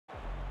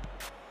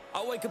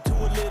I wake up to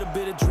a little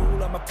bit of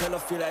drool on my pillow,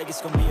 feel like it's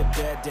gonna be a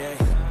bad day.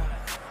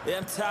 Yeah,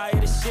 I'm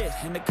tired of shit,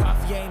 and the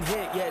coffee ain't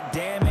hit yet,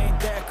 damn, ain't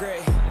that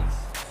great.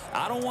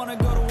 I don't wanna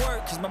go to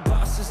work, cause my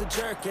boss is a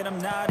jerk, and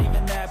I'm not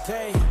even that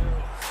paid.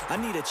 I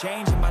need a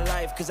change in my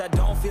life, cause I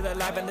don't feel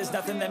alive, and there's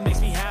nothing that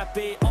makes me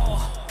happy.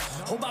 Oh,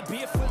 hold my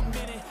beer for a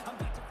minute.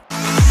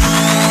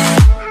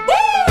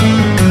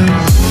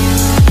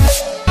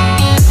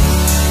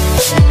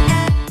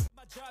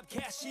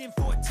 Cash in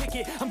for a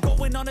ticket, I'm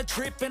going on a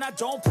trip and I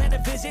don't plan to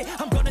visit.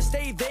 I'm gonna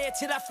stay there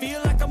till I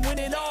feel like I'm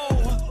winning,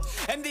 oh.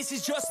 And this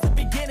is just the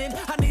beginning.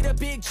 I need a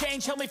big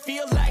change, help me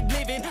feel like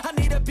living. I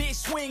need a big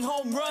swing,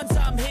 home runs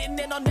I'm hitting,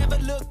 and I'll never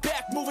look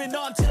back, moving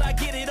on till I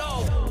get it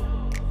all.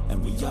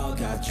 And we all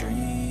got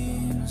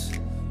dreams,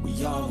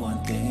 we all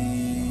want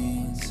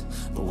things,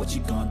 but what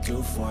you gonna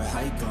do for it? How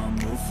you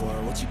gonna move for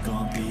it? What you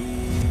gonna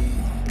be?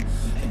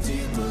 And do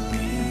you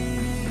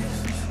believe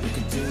you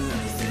can do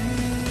anything?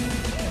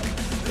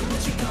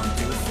 What you gonna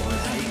do for it?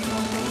 How you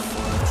gonna move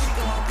for it? What you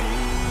gonna be?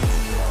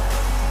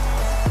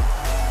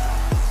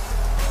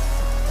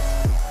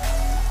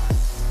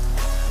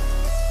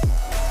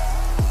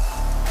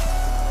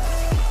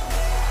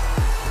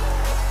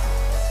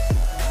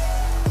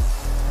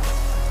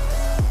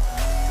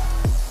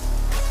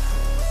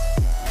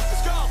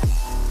 Let's go!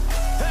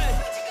 Hey!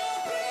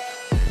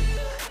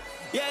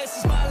 Yeah, this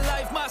is my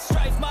life, my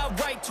strife, my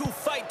right to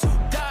fight, to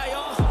die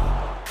on.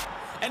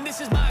 And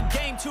this is my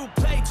game to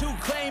play, to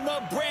claim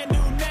a brand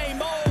new name,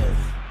 oh.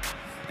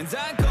 And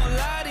I ain't gonna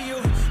lie to you,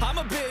 I'm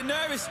a bit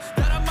nervous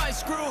that I might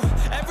screw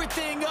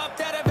everything up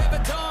that I've ever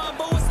done.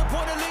 But what's the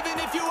point of living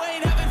if you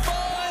ain't having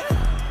fun?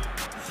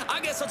 I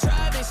guess I'll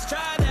try this,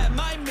 try that,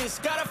 might miss,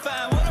 gotta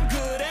find what I'm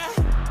good at.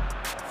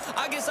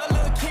 I guess I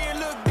look here,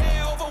 look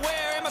there, over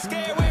where am I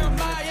scared, where am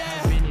I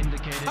at?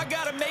 I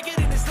gotta make it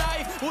in this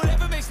life,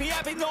 whatever makes me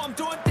happy, know I'm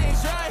doing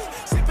things right.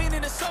 Sipping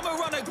in the summer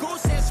on a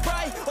goose and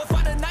Sprite, or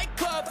find a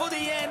nightclub for the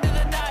end of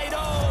the night,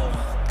 oh.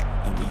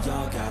 And we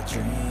all got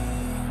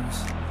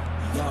dreams,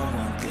 we all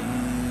want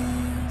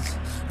things,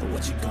 but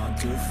what you gonna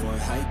do for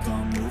it? How you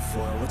gonna move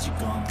for it? What you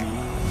gonna be?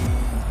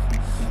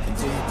 And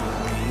do you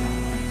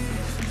believe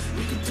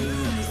you can do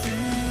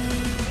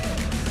anything?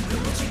 But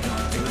what you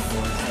gonna do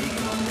for it? How you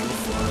gonna move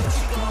for it? What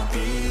you gonna be?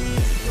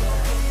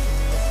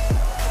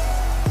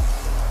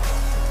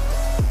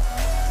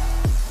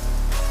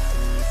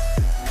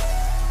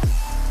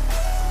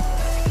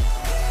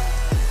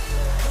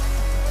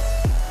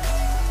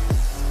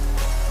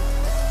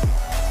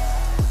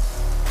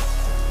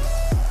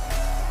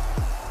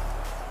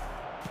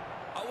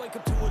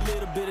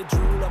 Bit of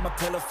drool on my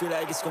pillow, feel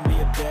like it's gonna be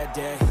a bad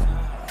day.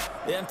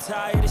 Yeah, I'm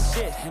tired of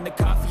shit, and the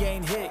coffee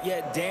ain't hit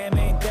yet, damn,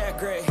 ain't that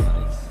great.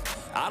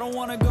 I don't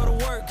wanna go to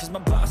work, cause my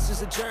boss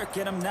is a jerk,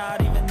 and I'm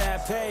not even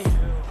that paid.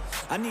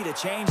 I need a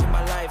change in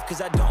my life,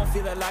 cause I don't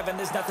feel alive, and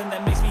there's nothing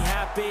that makes me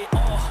happy.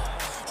 Oh,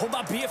 hold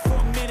my beer for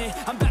a minute,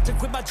 I'm about to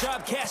quit my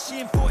job, cash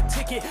in for a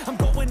ticket. I'm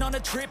going on a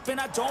trip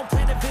and I don't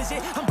plan to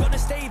visit. I'm gonna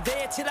stay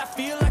there till I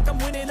feel like I'm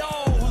winning,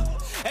 oh.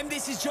 And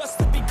this is just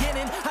the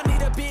beginning. I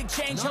need a big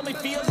change, help me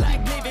feel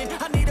like living.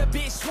 I need a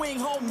big swing,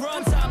 home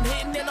runs I'm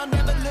hitting, and I'll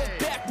never look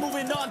back,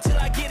 moving on till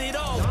I get it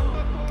all.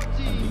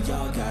 And we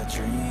all got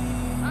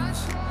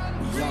dreams,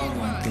 we all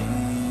want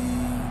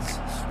things,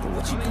 but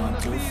what you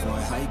gonna do for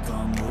it? How you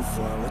gonna move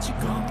for it? What you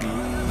gonna be?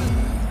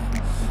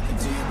 And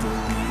do you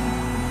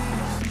believe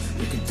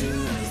you can do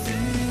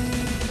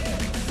anything?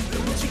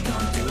 But what you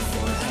gonna do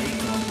for it? How you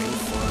gonna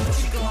move for it? What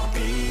you gonna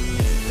be?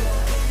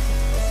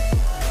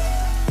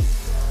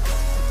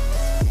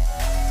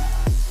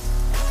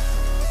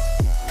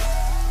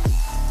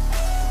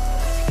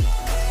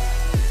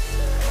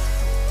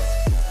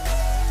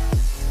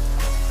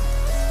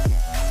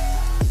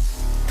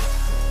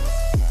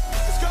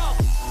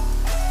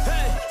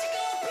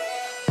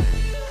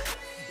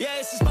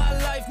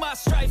 My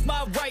strife,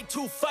 my right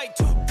to fight,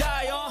 to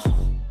die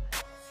on.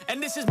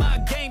 And this is my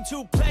game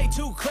to play,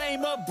 to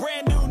claim a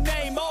brand new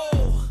name,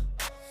 oh.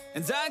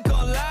 And I ain't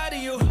gonna lie to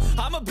you,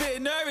 I'm a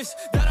bit nervous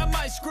that I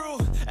might screw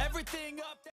everything up.